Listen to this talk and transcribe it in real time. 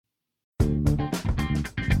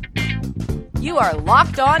You are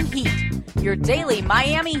Locked On Heat, your daily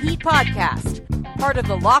Miami Heat podcast. Part of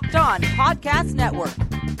the Locked On Podcast Network,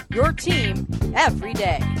 your team every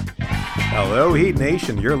day. Hello, Heat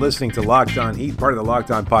Nation. You're listening to Locked On Heat, part of the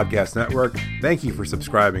Locked On Podcast Network. Thank you for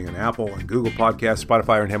subscribing on Apple and Google Podcasts,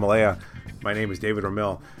 Spotify, and Himalaya. My name is David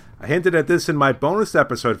Ramil. I hinted at this in my bonus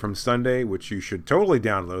episode from Sunday, which you should totally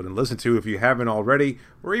download and listen to if you haven't already,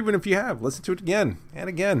 or even if you have, listen to it again and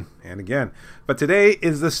again and again. But today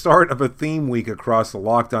is the start of a theme week across the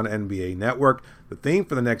Locked On NBA network. The theme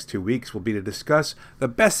for the next 2 weeks will be to discuss the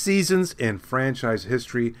best seasons in franchise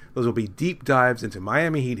history. Those will be deep dives into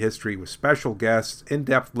Miami Heat history with special guests,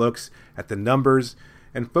 in-depth looks at the numbers,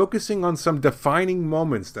 and focusing on some defining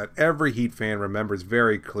moments that every Heat fan remembers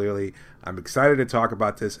very clearly. I'm excited to talk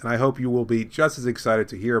about this, and I hope you will be just as excited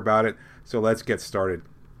to hear about it. So let's get started.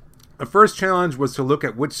 The first challenge was to look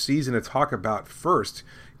at which season to talk about first.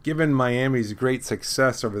 Given Miami's great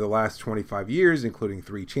success over the last 25 years, including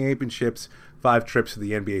 3 championships, 5 trips to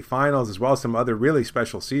the NBA Finals, as well as some other really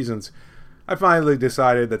special seasons, I finally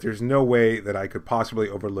decided that there's no way that I could possibly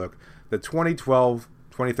overlook the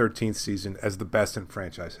 2012-2013 season as the best in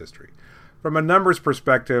franchise history. From a numbers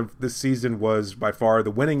perspective, this season was by far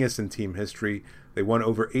the winningest in team history. They won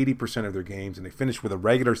over 80% of their games, and they finished with a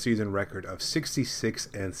regular season record of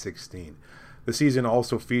 66-16. The season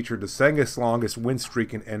also featured the second longest win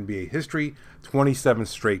streak in NBA history, 27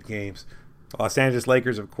 straight games. The Los Angeles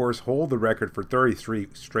Lakers, of course, hold the record for 33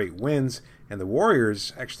 straight wins, and the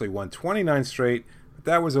Warriors actually won 29 straight, but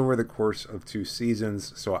that was over the course of 2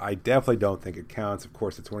 seasons, so I definitely don't think it counts. Of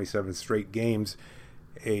course, the 27 straight games,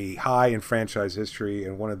 a high in franchise history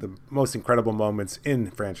and one of the most incredible moments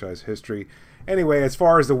in franchise history. Anyway, as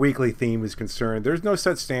far as the weekly theme is concerned, there's no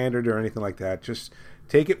set standard or anything like that. Just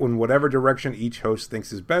take it in whatever direction each host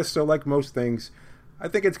thinks is best. So like most things, I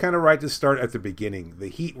think it's kind of right to start at the beginning. The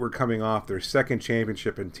Heat were coming off their second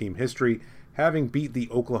championship in team history, having beat the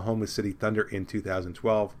Oklahoma City Thunder in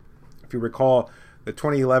 2012. If you recall, the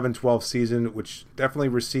 2011-12 season, which definitely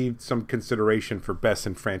received some consideration for best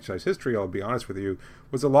in franchise history, I'll be honest with you,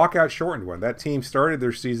 was a lockout-shortened one. That team started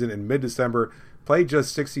their season in mid-December, played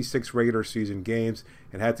just 66 regular season games,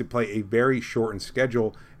 and had to play a very shortened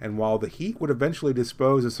schedule. And while the Heat would eventually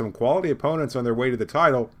dispose of some quality opponents on their way to the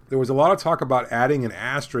title, there was a lot of talk about adding an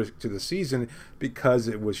asterisk to the season because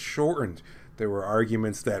it was shortened. There were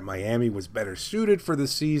arguments that Miami was better suited for the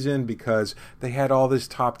season because they had all this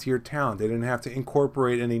top-tier talent. They didn't have to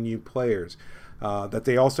incorporate any new players. That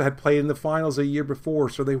they also had played in the finals a year before,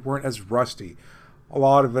 so they weren't as rusty. A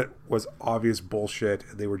lot of it was obvious bullshit.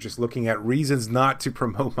 They were just looking at reasons not to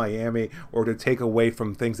promote Miami or to take away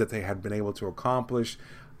from things that they had been able to accomplish.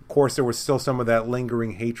 Of course, there was still some of that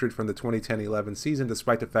lingering hatred from the 2010-11 season,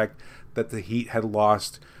 despite the fact that the Heat had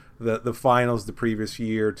lost the finals the previous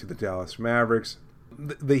year to the Dallas Mavericks.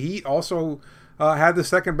 The Heat also had the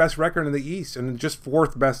second best record in the East and just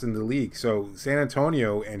 4th best in the league. So San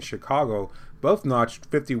Antonio and Chicago both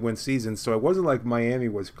notched 50-win seasons. So it wasn't like Miami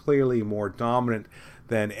was clearly more dominant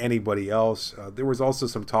than anybody else. There was also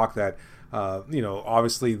some talk that,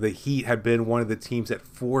 obviously the Heat had been one of the teams that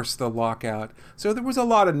forced the lockout. So there was a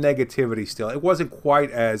lot of negativity still. It wasn't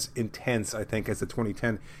quite as intense, I think, as the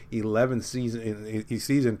 2010-11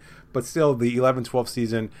 season, but still the 11-12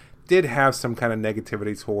 season did have some kind of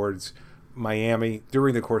negativity towards Miami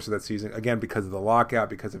during the course of that season, again, because of the lockout,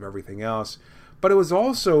 because of everything else. But it was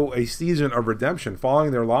also a season of redemption.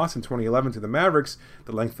 Following their loss in 2011 to the Mavericks,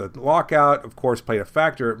 the length of the lockout, of course, played a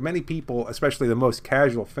factor. Many people, especially the most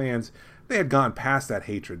casual fans, they had gone past that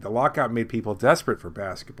hatred. The lockout made people desperate for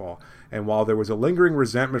basketball. And while there was a lingering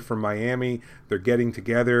resentment from Miami, they're getting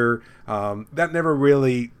together, that never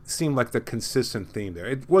really seemed like the consistent theme there.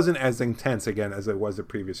 It wasn't as intense, again, as it was the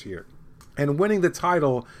previous year. And winning the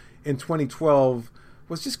title in 2012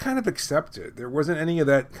 was just kind of accepted. There wasn't any of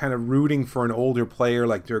that kind of rooting for an older player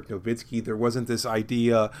like Dirk Nowitzki. There wasn't this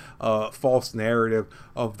idea, false narrative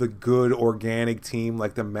of the good organic team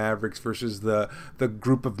like the Mavericks versus the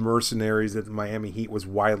group of mercenaries that the Miami Heat was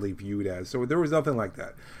widely viewed as. So there was nothing like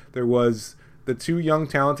that. There was the 2 young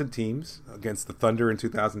talented teams against the Thunder in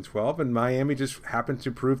 2012, and Miami just happened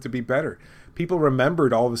to prove to be better. People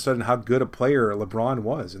remembered all of a sudden how good a player LeBron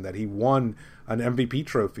was and that he won an MVP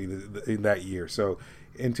trophy in that year. So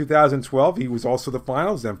in 2012, he was also the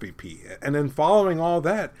Finals MVP. And then following all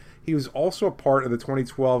that, he was also a part of the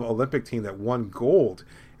 2012 Olympic team that won gold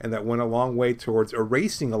and that went a long way towards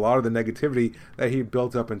erasing a lot of the negativity that he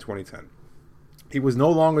built up in 2010. He was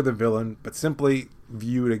no longer the villain, but simply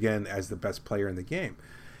viewed again as the best player in the game.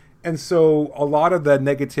 And so a lot of the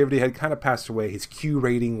negativity had kind of passed away. His Q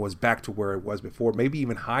rating was back to where it was before, maybe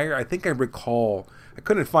even higher. I think I recall, I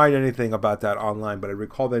couldn't find anything about that online, but I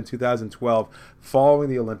recall that in 2012, following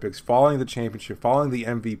the Olympics, following the championship, following the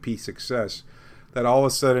MVP success, that all of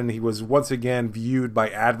a sudden he was once again viewed by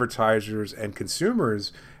advertisers and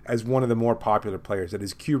consumers as one of the more popular players, that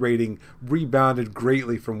his Q rating rebounded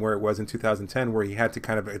greatly from where it was in 2010, where he had to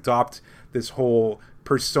kind of adopt this whole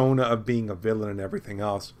persona of being a villain and everything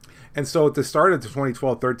else. And so at the start of the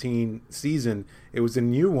 2012-13 season, it was a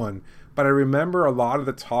new one. But I remember a lot of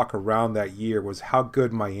the talk around that year was how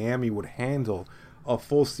good Miami would handle a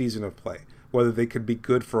full season of play, whether they could be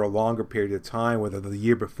good for a longer period of time, whether the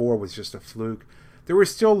year before was just a fluke. They were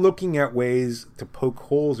still looking at ways to poke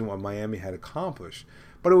holes in what Miami had accomplished.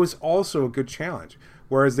 But it was also a good challenge.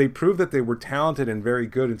 Whereas they proved that they were talented and very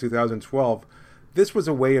good in 2012, this was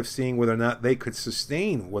a way of seeing whether or not they could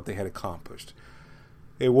sustain what they had accomplished.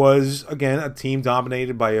 It was, again, a team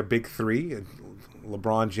dominated by a big three.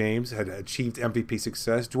 LeBron James had achieved MVP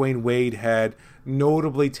success. Dwayne Wade had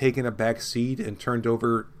notably taken a back seat and turned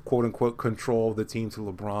over, quote-unquote, control of the team to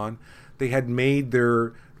LeBron. They had made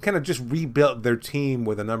their, kind of just rebuilt their team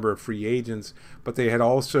with a number of free agents, but they had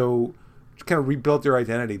also kind of rebuilt their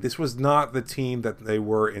identity. This was not the team that they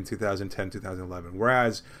were in 2010, 2011,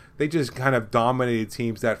 whereas they just kind of dominated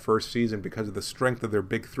teams that first season because of the strength of their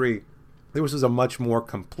big three. This was a much more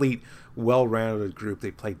complete, well-rounded group.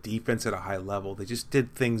 They played defense at a high level. They just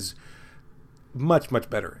did things much, much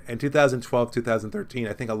better. In 2012, 2013,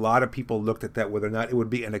 I think a lot of people looked at that, whether or not it would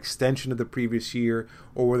be an extension of the previous year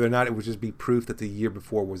or whether or not it would just be proof that the year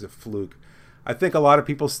before was a fluke. I think a lot of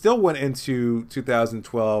people still went into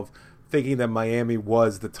 2012 thinking that Miami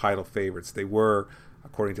was the title favorites. They were,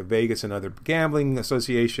 according to Vegas and other gambling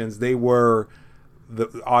associations, they were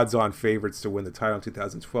the odds-on favorites to win the title in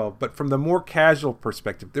 2012. But from the more casual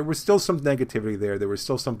perspective, there was still some negativity there. There was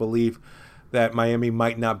still some belief that Miami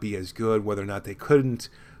might not be as good, whether or not they couldn't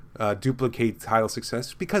duplicate title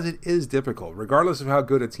success, because it is difficult. Regardless of how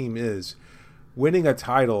good a team is, winning a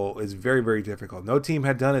title is very, very difficult. No team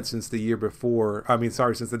had done it since the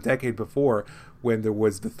decade before, when there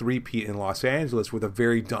was the three-peat in Los Angeles with a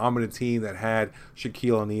very dominant team that had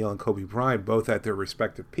Shaquille O'Neal and Kobe Bryant both at their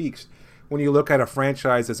respective peaks. When you look at a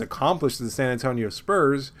franchise as accomplished as the San Antonio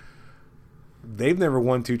Spurs, they've never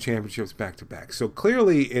won 2 championships back-to-back. So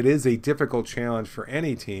clearly it is a difficult challenge for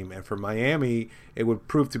any team, and for Miami it would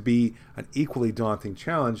prove to be an equally daunting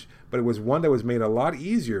challenge, but it was one that was made a lot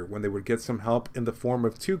easier when they would get some help in the form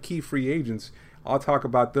of 2 key free agents. I'll talk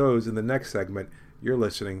about those in the next segment. You're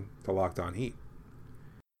listening to Locked On Heat.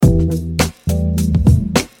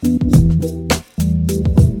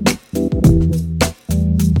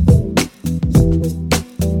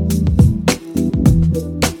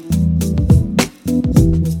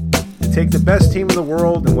 Take the best team in the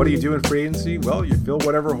world, and what do you do in free agency? Well, you fill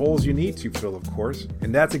whatever holes you need to fill, of course.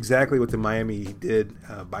 And that's exactly what the Miami Heat did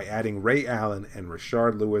by adding Ray Allen and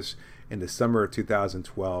Rashard Lewis in the summer of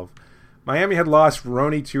 2012. Miami had lost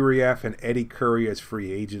Ronny Turiaf and Eddie Curry as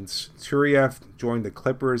free agents. Turiaf joined the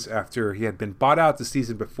Clippers after he had been bought out the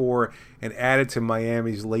season before and added to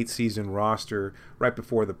Miami's late season roster right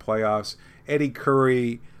before the playoffs. Eddie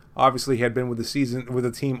Curry obviously had been with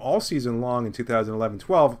the team all season long in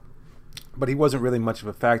 2011-12. But he wasn't really much of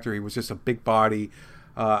a factor. He was just a big body,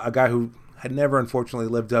 a guy who had never, unfortunately,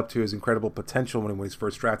 lived up to his incredible potential when he was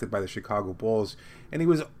first drafted by the Chicago Bulls. And he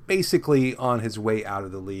was basically on his way out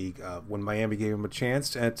of the league when Miami gave him a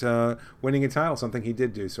chance at winning a title, something he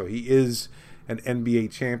did do. So he is an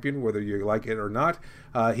NBA champion, whether you like it or not.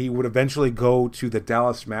 He would eventually go to the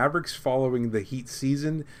Dallas Mavericks following the Heat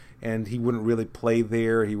season, and he wouldn't really play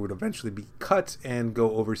there. He would eventually be cut and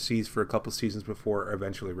go overseas for a couple seasons before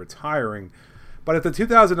eventually retiring. But if the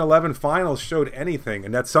 2011 finals showed anything,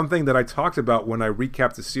 and that's something that I talked about when I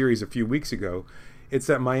recapped the series a few weeks ago, it's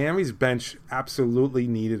that Miami's bench absolutely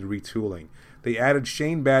needed retooling. They added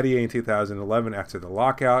Shane Battier in 2011 after the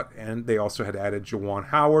lockout, and they also had added Juwan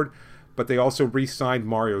Howard, but they also re-signed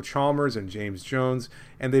Mario Chalmers and James Jones,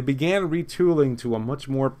 and they began retooling to a much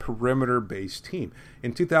more perimeter-based team.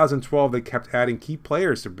 In 2012, they kept adding key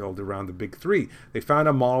players to build around the big three. They found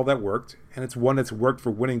a model that worked, and it's one that's worked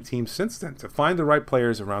for winning teams since then, to find the right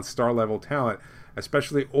players around star-level talent,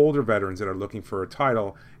 especially older veterans that are looking for a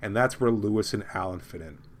title, and that's where Lewis and Allen fit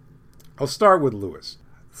in. I'll start with Lewis.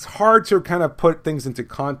 It's hard to kind of put things into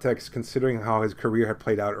context considering how his career had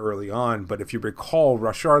played out early on, but if you recall,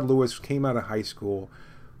 Rashard Lewis came out of high school,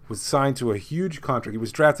 was signed to a huge contract. He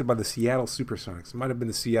was drafted by the Seattle Supersonics. It might have been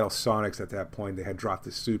the Seattle Sonics at that point. They had dropped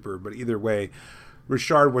the Super, but either way,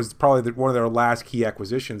 Richard was probably one of their last key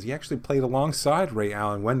acquisitions. He actually played alongside Ray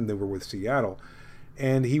Allen when they were with Seattle.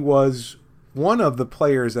 And he was one of the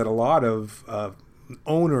players that a lot of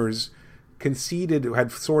owners conceded,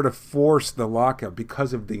 had sort of forced the lockout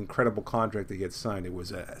because of the incredible contract that he had signed. It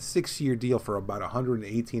was a 6-year deal for about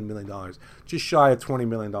 $118 million, just shy of $20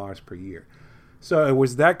 million per year. So it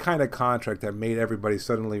was that kind of contract that made everybody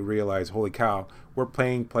suddenly realize, holy cow, we're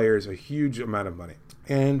paying players a huge amount of money.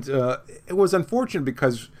 And it was unfortunate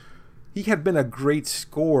because he had been a great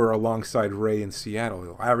scorer alongside Ray in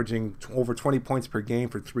Seattle, averaging over 20 points per game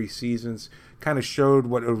for 3 seasons. Kind of showed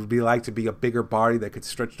what it would be like to be a bigger body that could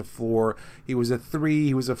stretch the floor. He was a 3,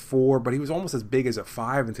 he was a 4, but he was almost as big as a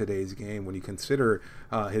 5 in today's game when you consider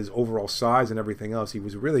his overall size and everything else. He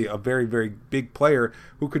was really a very, very big player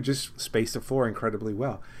who could just space the floor incredibly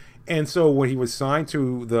well. And so when he was signed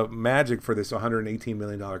to the Magic for this $118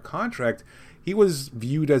 million contract, he was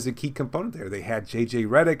viewed as a key component there. They had J.J.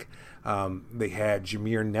 Redick, they had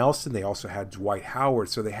Jameer Nelson, they also had Dwight Howard.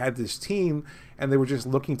 So they had this team, and they were just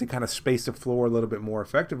looking to kind of space the floor a little bit more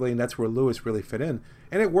effectively, and that's where Lewis really fit in.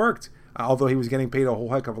 And it worked. Although he was getting paid a whole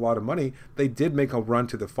heck of a lot of money, they did make a run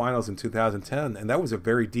to the finals in 2010, and that was a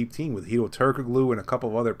very deep team with Hedo Turkoglu and a couple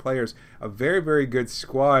of other players. A very, very good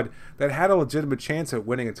squad that had a legitimate chance at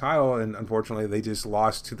winning a title, and unfortunately they just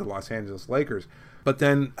lost to the Los Angeles Lakers. But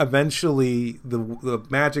then eventually the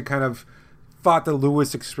Magic kind of thought the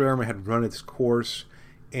Lewis experiment had run its course,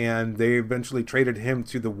 and they eventually traded him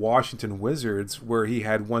to the Washington Wizards, where he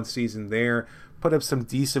had 1 season there, put up some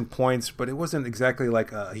decent points, but it wasn't exactly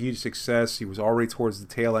like a huge success. He was already towards the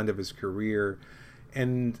tail end of his career.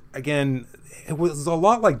 And again, it was a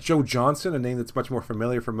lot like Joe Johnson, a name that's much more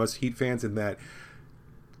familiar for most Heat fans, in that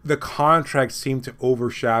the contract seemed to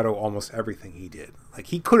overshadow almost everything he did. Like,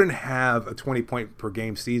 he couldn't have a 20-point per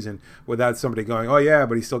game season without somebody going, oh yeah,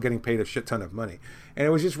 but he's still getting paid a shit ton of money. And it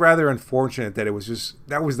was just rather unfortunate that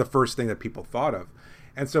that was the first thing that people thought of.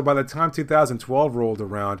 And so by the time 2012 rolled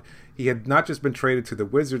around, he had not just been traded to the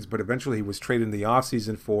Wizards, but eventually he was traded in the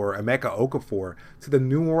offseason for Emeka Okafor to the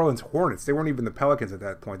New Orleans Hornets. They weren't even the Pelicans at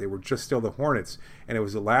that point. They were just still the Hornets. And it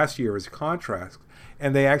was the last year of his contract.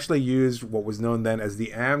 And they actually used what was known then as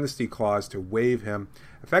the amnesty clause to waive him,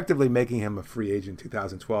 effectively making him a free agent in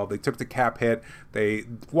 2012. They took the cap hit. They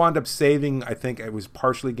wound up saving, I think it was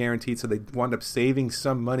partially guaranteed, so they wound up saving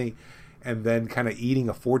some money and then kind of eating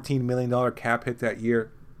a $14 million cap hit that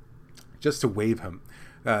year just to waive him.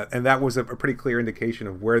 And that was a pretty clear indication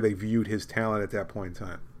of where they viewed his talent at that point in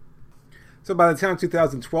time. So by the time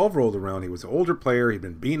 2012 rolled around, he was an older player. He'd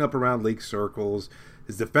been beaten up around league circles.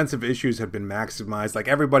 His defensive issues had been maximized. Like,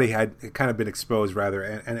 everybody had kind of been exposed, rather,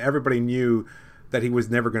 and everybody knew that he was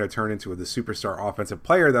never going to turn into the superstar offensive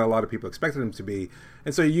player that a lot of people expected him to be.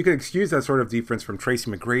 And so you could excuse that sort of difference from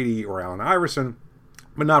Tracy McGrady or Allen Iverson,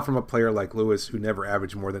 but not from a player like Lewis, who never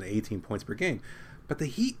averaged more than 18 points per game. But the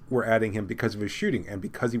Heat were adding him because of his shooting and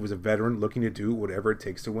because he was a veteran looking to do whatever it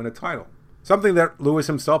takes to win a title. Something that Lewis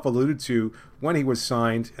himself alluded to when he was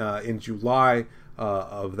signed in July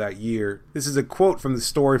of that year. This is a quote from the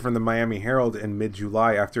story from the Miami Herald in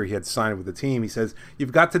mid-July after he had signed with the team. He says,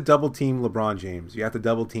 "You've got to double-team LeBron James. You have to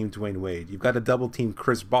double-team Dwayne Wade. You've got to double-team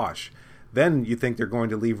Chris Bosh. Then you think they're going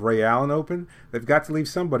to leave Ray Allen open? They've got to leave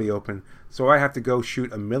somebody open. So I have to go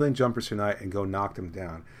shoot 1,000,000 jumpers tonight and go knock them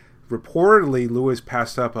down." Reportedly, Lewis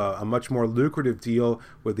passed up a much more lucrative deal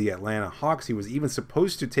with the Atlanta Hawks. He was even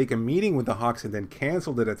supposed to take a meeting with the Hawks and then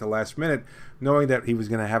canceled it at the last minute, knowing that he was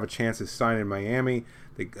going to have a chance to sign in Miami.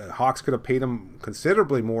 The Hawks could have paid him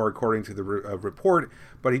considerably more, according to the report,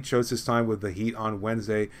 but he chose to sign with the Heat on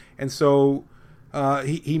Wednesday. And so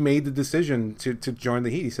he made the decision to join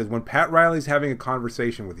the Heat. He says, when Pat Riley's having a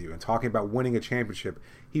conversation with you and talking about winning a championship,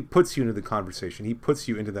 he puts you into the conversation. He puts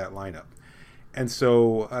you into that lineup. And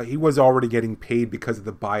so he was already getting paid because of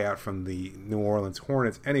the buyout from the New Orleans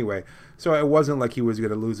Hornets anyway. So it wasn't like he was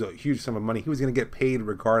going to lose a huge sum of money. He was going to get paid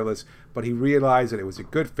regardless, but he realized that it was a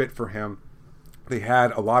good fit for him. They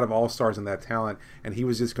had a lot of all-stars in that talent, and he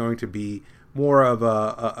was just going to be more of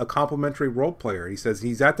a complimentary role player. He says,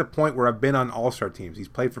 he's at the point where I've been on all-star teams. He's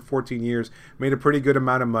played for 14 years, made a pretty good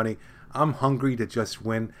amount of money. I'm hungry to just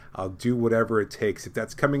win. I'll do whatever it takes. If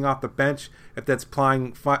that's coming off the bench, if that's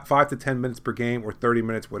playing 5 to 10 minutes per game or 30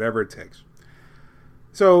 minutes, whatever it takes.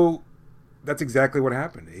 So that's exactly what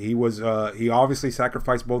happened. He obviously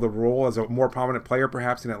sacrificed both a role as a more prominent player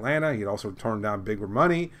perhaps in Atlanta. He'd also turned down bigger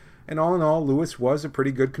money. And all in all, Lewis was a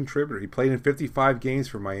pretty good contributor. He played in 55 games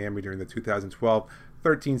for Miami during the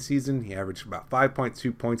 2012-13 season. He averaged about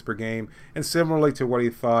 5.2 points per game. And similarly to what he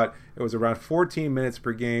thought, it was around 14 minutes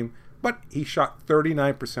per game. But he shot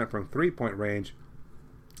 39% from three-point range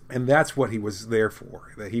And that's what he was there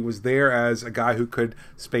for. That he was there as a guy who could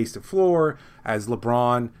space the floor, as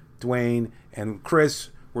LeBron, Dwayne, and Chris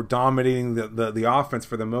were dominating the offense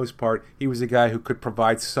for the most part. He was a guy who could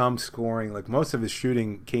provide some scoring. Like, most of his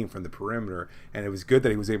shooting came from the perimeter, and it was good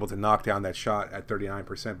that he was able to knock down that shot at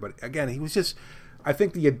 39%. But again, he was just, I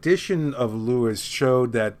think the addition of Lewis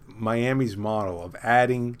showed that Miami's model of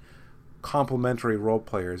adding complementary role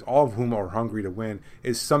players, all of whom are hungry to win,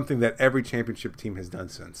 is something that every championship team has done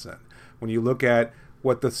since then. When you look at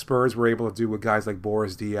what the Spurs were able to do with guys like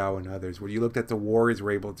Boris Diaw and others, when you looked at the Warriors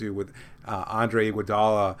were able to do with Andre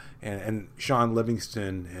Iguodala and Sean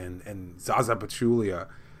Livingston and Zaza Pachulia,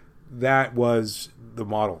 that was the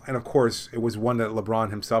model. And of course, it was one that LeBron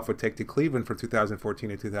himself would take to Cleveland for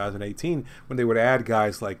 2014 and 2018 when they would add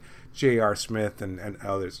guys like J.R. Smith and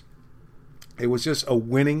others. It was just a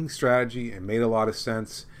winning strategy. It made a lot of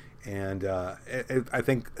sense. And I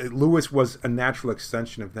think Lewis was a natural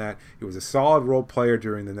extension of that. He was a solid role player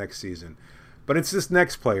during the next season. But it's this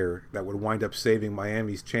next player that would wind up saving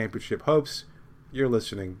Miami's championship hopes. You're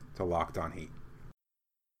listening to Locked On Heat.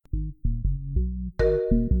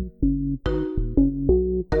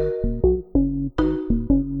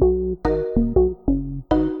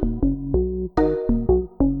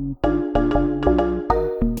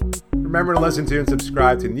 Remember to listen to and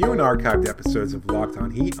subscribe to new and archived episodes of Locked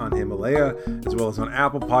On Heat on Himalaya, as well as on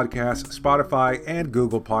Apple Podcasts, Spotify, and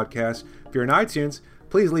Google Podcasts. If you're in iTunes,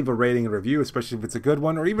 please leave a rating and review, especially if it's a good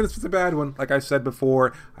one or even if it's a bad one. Like I said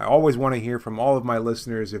before, I always want to hear from all of my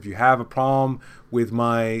listeners. If you have a problem with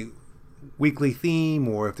my weekly theme,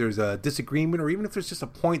 or if there's a disagreement, or even if there's just a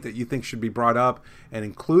point that you think should be brought up and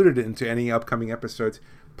included into any upcoming episodes,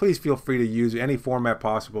 please feel free to use any format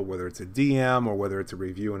possible, whether it's a DM or whether it's a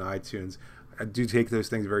review on iTunes. I do take those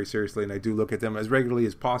things very seriously, and I do look at them as regularly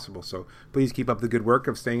as possible. So please keep up the good work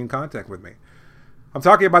of staying in contact with me. I'm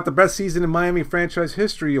talking about the best season in Miami franchise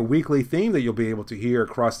history, a weekly theme that you'll be able to hear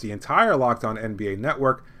across the entire Locked On NBA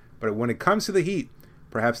network. But when it comes to the Heat,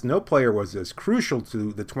 perhaps no player was as crucial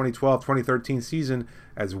to the 2012-2013 season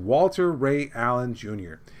as Walter Ray Allen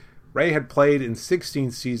Jr. Ray had played in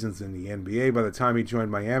 16 seasons in the NBA by the time he joined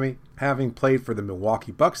Miami, having played for the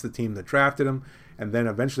Milwaukee Bucks, the team that drafted him, and then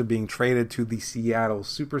eventually being traded to the Seattle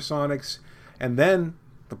Supersonics, and then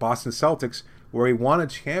the Boston Celtics, where he won a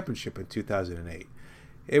championship in 2008.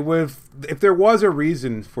 If there was a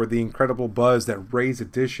reason for the incredible buzz that Ray's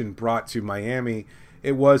addition brought to Miami,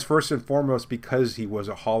 it was first and foremost because he was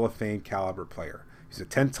a Hall of Fame caliber player. He's a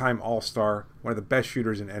 10-time All-Star, one of the best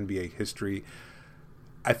shooters in NBA history.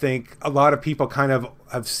 I think a lot of people kind of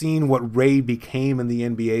have seen what Ray became in the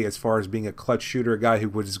NBA as far as being a clutch shooter, a guy who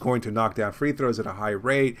was going to knock down free throws at a high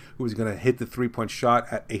rate, who was going to hit the three-point shot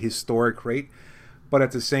at a historic rate. But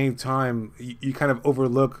at the same time, you kind of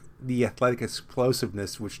overlook the athletic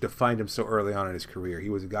explosiveness which defined him so early on in his career. He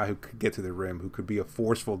was a guy who could get to the rim, who could be a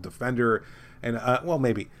forceful defender, and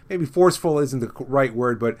maybe forceful isn't the right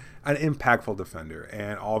word, but an impactful defender,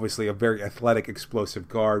 and obviously a very athletic, explosive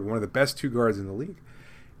guard, one of the best two guards in the league.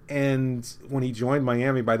 And when he joined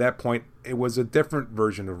Miami, by that point, it was a different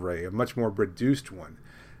version of Ray, a much more reduced one.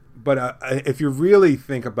 But if you really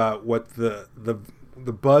think about what the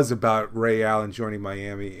buzz about Ray Allen joining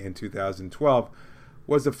Miami in 2012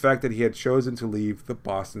 was the fact that he had chosen to leave the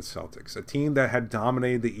Boston Celtics, a team that had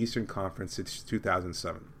dominated the Eastern Conference since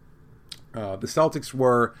 2007. The Celtics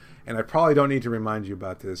were, and I probably don't need to remind you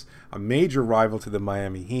about this, a major rival to the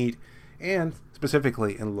Miami Heat, and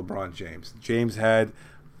specifically in LeBron James. James had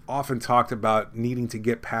often talked about needing to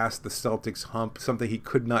get past the Celtics hump, something he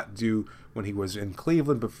could not do when he was in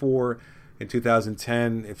Cleveland before. In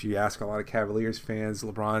 2010, if you ask a lot of Cavaliers fans,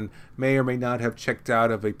 LeBron may or may not have checked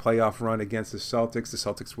out of a playoff run against the Celtics. The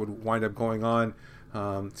Celtics would wind up going on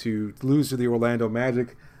to lose to the Orlando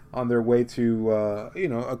Magic on their way to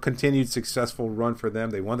a continued successful run for them.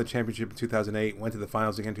 They won the championship in 2008, went to the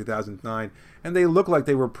finals again in 2009, and they looked like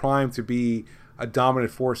they were primed to be a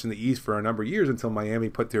dominant force in the East for a number of years until Miami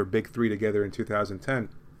put their big three together in 2010.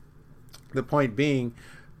 The point being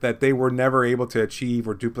that they were never able to achieve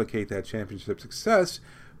or duplicate that championship success,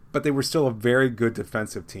 but they were still a very good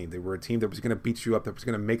defensive team. They were a team that was going to beat you up, that was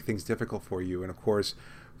going to make things difficult for you. And of course,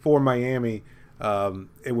 for Miami,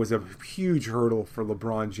 it was a huge hurdle for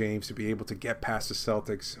LeBron James to be able to get past the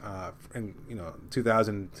Celtics in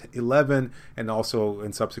 2011 and also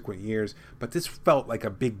in subsequent years. But this felt like a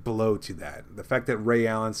big blow to that. The fact that Ray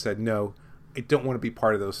Allen said, no, I don't want to be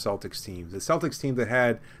part of those Celtics teams. The Celtics team that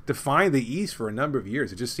had defined the East for a number of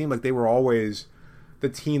years. It just seemed like they were always the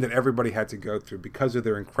team that everybody had to go through because of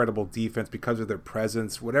their incredible defense, because of their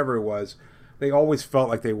presence, whatever it was. they always felt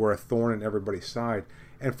like they were a thorn in everybody's side.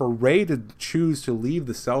 And for Ray to choose to leave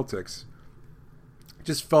the Celtics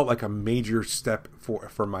just felt like a major step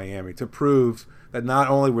for Miami to prove that not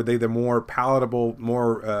only were they the more palatable,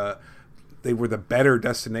 they were the better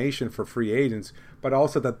destination for free agents, but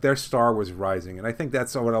also that their star was rising. And I think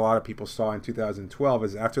that's what a lot of people saw in 2012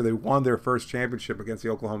 is after they won their first championship against the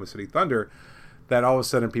Oklahoma City Thunder, that all of a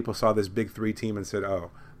sudden people saw this big three team and said,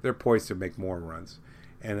 oh, they're poised to make more runs.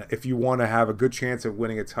 And if you want to have a good chance of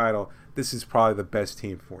winning a title, this is probably the best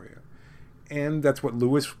team for you. And that's what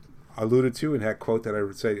Lewis alluded to in that quote that I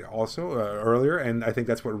would say also earlier, and I think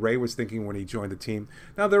that's what Ray was thinking when he joined the team.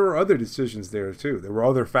 Now, there were other decisions there, too. There were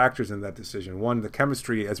other factors in that decision. One, the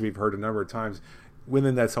chemistry, as we've heard a number of times,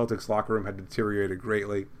 within that Celtics locker room had deteriorated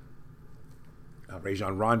greatly.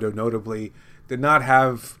 Rajon Rondo, notably, did not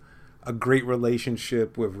have a great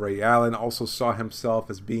relationship with Ray Allen, also saw himself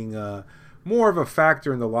as being more of a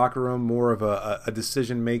factor in the locker room, more of a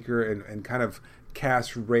decision maker, and kind of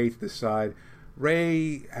cast Ray to the side.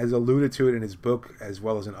 Ray has alluded to it in his book as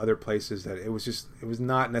well as in other places that it was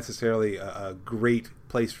not necessarily a great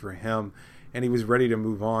place for him, and he was ready to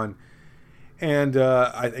move on. And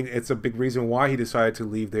I think it's a big reason why he decided to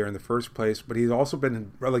leave there in the first place. But he's also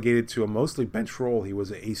been relegated to a mostly bench role. He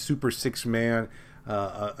was a super six man,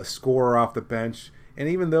 a scorer off the bench. And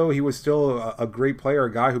even though he was still a great player,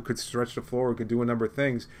 a guy who could stretch the floor, who could do a number of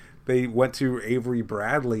things, they went to Avery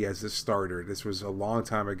Bradley as the starter. This was a long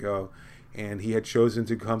time ago. And he had chosen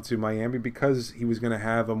to come to Miami because he was going to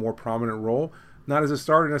have a more prominent role, not as a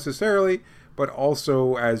starter necessarily, but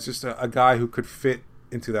also as just a guy who could fit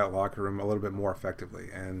into that locker room a little bit more effectively.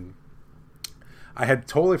 And I had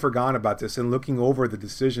totally forgotten about this. And looking over the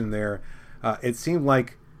decision there, it seemed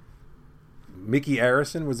like Mickey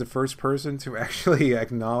Arison was the first person to actually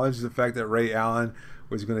acknowledge the fact that Ray Allen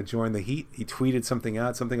was going to join the Heat. He tweeted something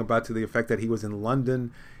about to the effect that he was in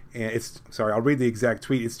London. And I'll read the exact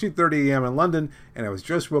tweet. It's 2:30 a.m. in London, and I was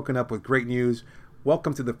just woken up with great news.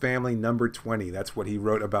 Welcome to the family, number 20. That's what he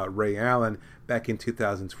wrote about Ray Allen back in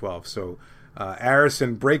 2012. So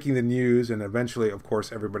Arison breaking the news, and eventually, of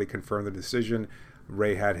course, everybody confirmed the decision.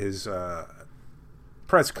 Ray had his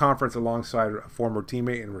press conference alongside a former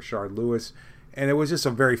teammate in Rashard Lewis, and it was just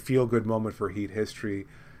a very feel-good moment for Heat history.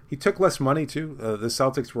 He took less money, too. The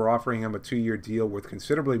Celtics were offering him a 2-year deal worth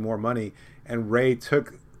considerably more money, and Ray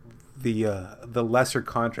took the lesser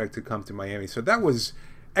contract to come to Miami. So that was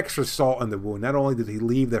extra salt in the wound. Not only did he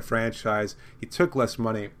leave the franchise, he took less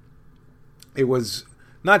money. It was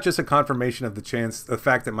not just a confirmation of the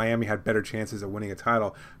fact that Miami had better chances of winning a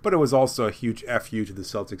title, but it was also a huge FU to the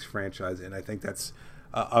Celtics franchise. And I think that's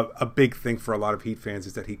a big thing for a lot of Heat fans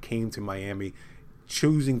is that he came to Miami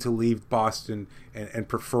choosing to leave Boston and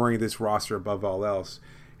preferring this roster above all else.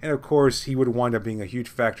 And, of course, he would wind up being a huge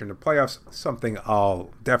factor in the playoffs, something I'll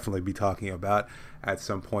definitely be talking about at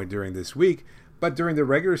some point during this week. But during the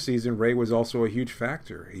regular season, Ray was also a huge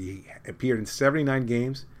factor. He appeared in 79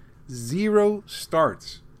 games, 0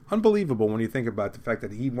 starts. Unbelievable when you think about the fact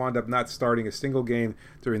that he wound up not starting a single game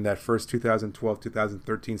during that first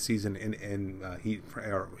 2012-2013 season in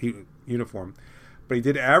Heat uniform. But he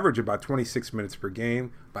did average about 26 minutes per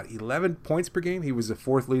game, about 11 points per game. He was the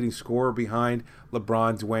 4th leading scorer behind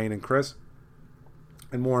LeBron, Dwayne, and Chris.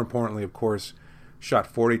 And more importantly, of course,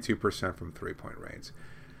 shot 42% from three-point range.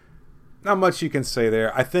 Not much you can say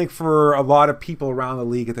there. I think for a lot of people around the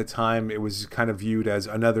league at the time, it was kind of viewed as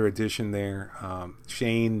another addition there.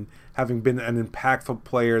 Shane, having been an impactful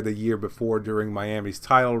player the year before during Miami's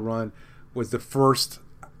title run, was the first,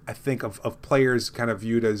 I think, of players kind of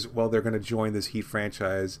viewed as, well, they're going to join this Heat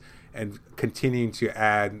franchise and continuing to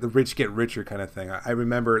add the rich get richer kind of thing. I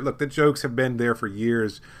remember, look, the jokes have been there for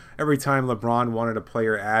years. Every time LeBron wanted a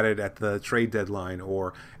player added at the trade deadline,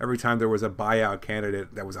 or every time there was a buyout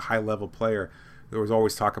candidate that was a high-level player, there was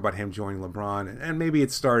always talk about him joining LeBron. And maybe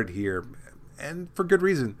it started here, and for good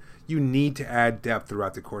reason. You need to add depth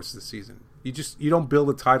throughout the course of the season. You don't build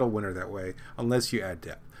a title winner that way unless you add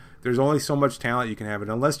depth. There's only so much talent you can have,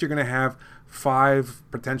 and unless you're going to have 5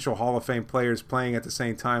 potential Hall of Fame players playing at the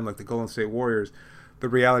same time like the Golden State Warriors, the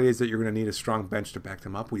reality is that you're going to need a strong bench to back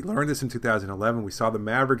them up. We learned this in 2011. We saw the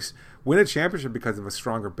Mavericks win a championship because of a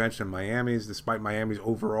stronger bench than Miami's, despite Miami's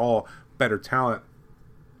overall better talent.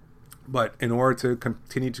 But in order to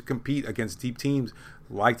continue to compete against deep teams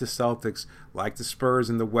like the Celtics, like the Spurs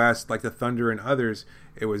in the West, like the Thunder and others,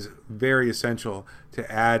 it was very essential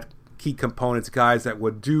to add key components, guys that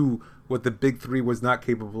would do what the big three was not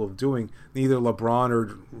capable of doing. Neither LeBron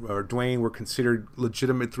or Dwayne were considered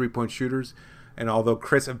legitimate three-point shooters. And although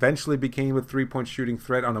Chris eventually became a three-point shooting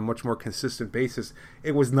threat on a much more consistent basis,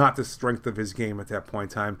 it was not the strength of his game at that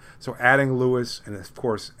point in time. So adding Lewis and, of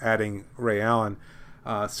course, adding Ray Allen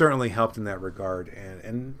certainly helped in that regard.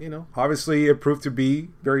 And you know, obviously it proved to be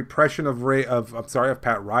very prescient of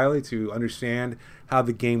Pat Riley to understand how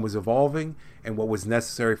the game was evolving and what was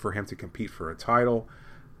necessary for him to compete for a title.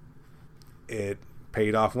 It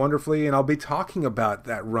paid off wonderfully, and I'll be talking about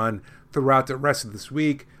that run throughout the rest of this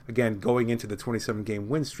week. Again, going into the 27-game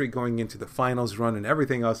win streak, going into the finals run, and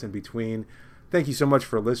everything else in between. Thank you so much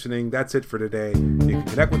for listening. That's it for today. You can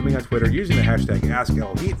connect with me on Twitter using the hashtag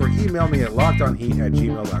AskLHeat or email me at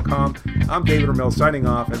lockedonheat@gmail.com. I'm David Ramil signing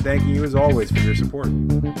off, and thanking you as always for your support.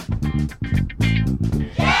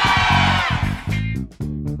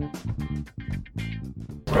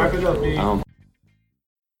 Wrap it up, Dave.